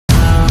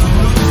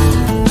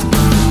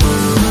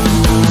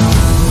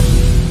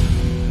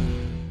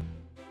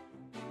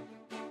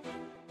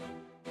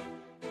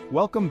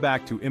Welcome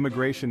back to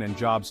Immigration and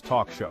Jobs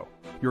Talk Show,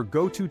 your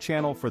go-to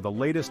channel for the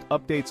latest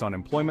updates on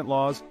employment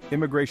laws,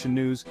 immigration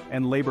news,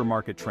 and labor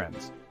market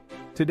trends.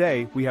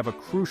 Today, we have a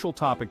crucial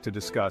topic to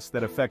discuss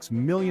that affects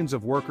millions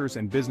of workers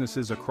and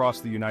businesses across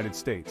the United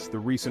States, the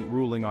recent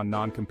ruling on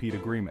non-compete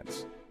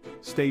agreements.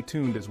 Stay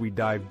tuned as we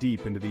dive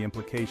deep into the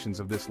implications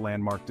of this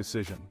landmark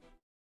decision.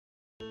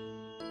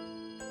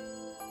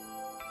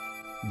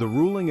 The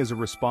ruling is a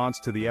response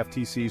to the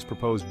FTC's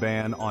proposed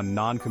ban on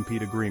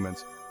non-compete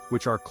agreements,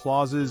 which are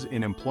clauses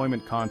in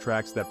employment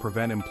contracts that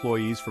prevent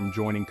employees from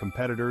joining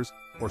competitors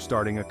or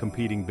starting a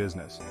competing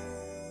business.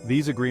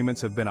 These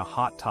agreements have been a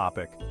hot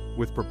topic,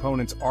 with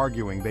proponents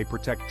arguing they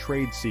protect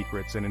trade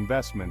secrets and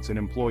investments in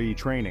employee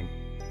training.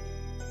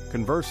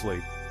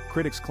 Conversely,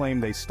 critics claim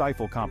they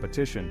stifle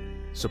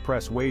competition,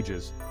 suppress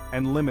wages,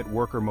 and limit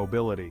worker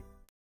mobility.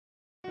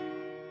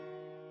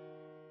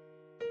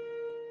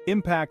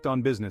 Impact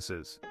on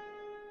businesses.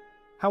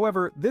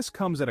 However, this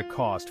comes at a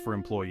cost for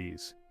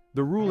employees.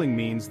 The ruling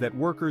means that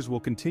workers will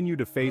continue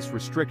to face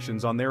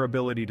restrictions on their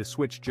ability to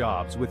switch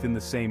jobs within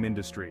the same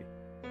industry.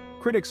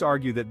 Critics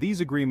argue that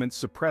these agreements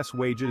suppress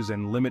wages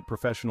and limit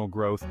professional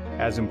growth,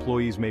 as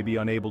employees may be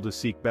unable to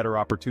seek better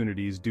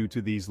opportunities due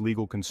to these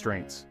legal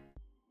constraints.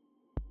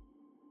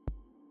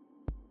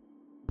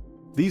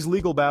 These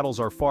legal battles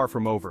are far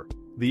from over.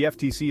 The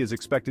FTC is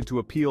expected to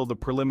appeal the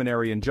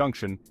preliminary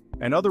injunction,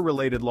 and other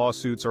related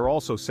lawsuits are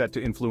also set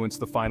to influence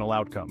the final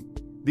outcome.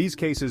 These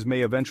cases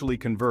may eventually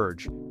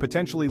converge,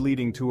 potentially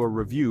leading to a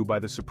review by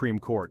the Supreme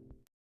Court.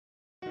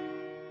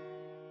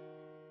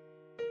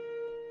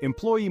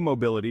 Employee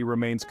mobility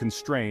remains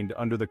constrained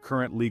under the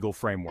current legal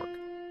framework.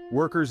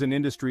 Workers in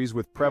industries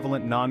with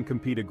prevalent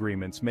non-compete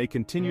agreements may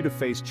continue to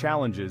face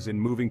challenges in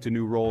moving to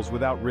new roles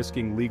without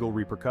risking legal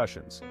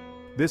repercussions.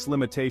 This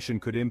limitation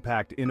could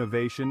impact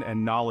innovation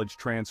and knowledge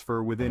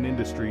transfer within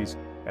industries,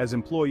 as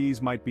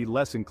employees might be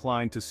less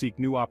inclined to seek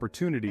new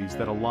opportunities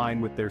that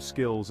align with their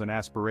skills and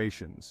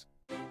aspirations.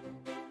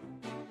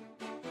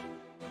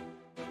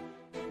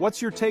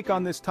 What's your take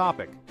on this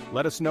topic?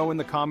 Let us know in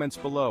the comments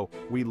below.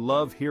 We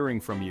love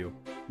hearing from you.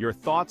 Your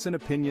thoughts and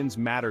opinions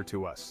matter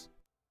to us.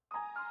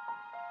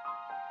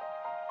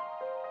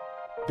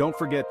 Don't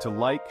forget to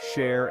like,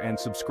 share, and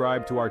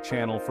subscribe to our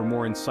channel for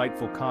more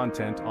insightful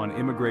content on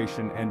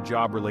immigration and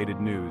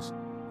job-related news.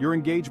 Your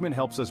engagement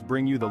helps us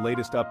bring you the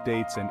latest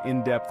updates and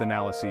in-depth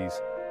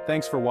analyses.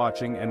 Thanks for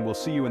watching, and we'll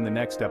see you in the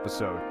next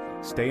episode.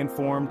 Stay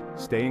informed,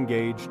 stay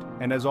engaged,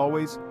 and as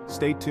always,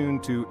 stay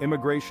tuned to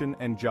Immigration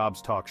and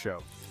Jobs Talk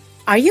Show.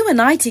 Are you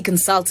an IT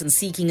consultant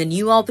seeking a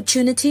new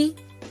opportunity?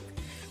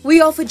 We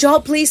offer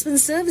job placement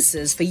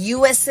services for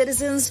U.S.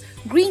 citizens,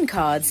 green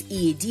cards,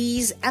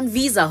 EADs, and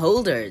visa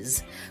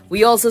holders.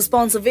 We also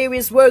sponsor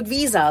various work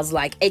visas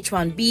like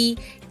H-1B,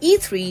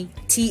 E3,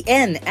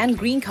 TN, and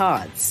green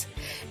cards.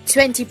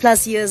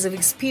 20+ years of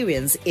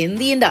experience in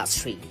the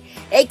industry.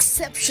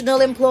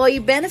 Exceptional employee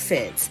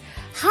benefits.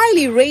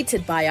 Highly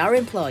rated by our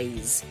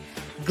employees.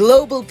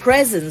 Global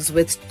presence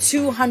with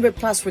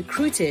 200+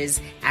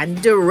 recruiters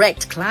and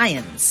direct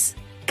clients.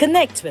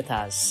 Connect with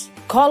us.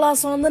 Call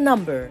us on the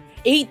number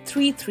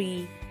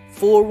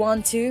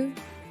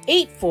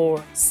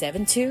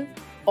 833-412-8472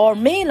 or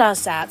mail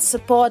us at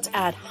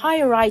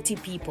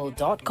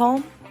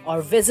support@higheritpeople.com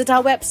or visit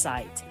our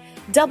website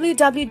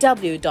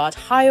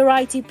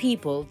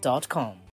www.higheritpeople.com.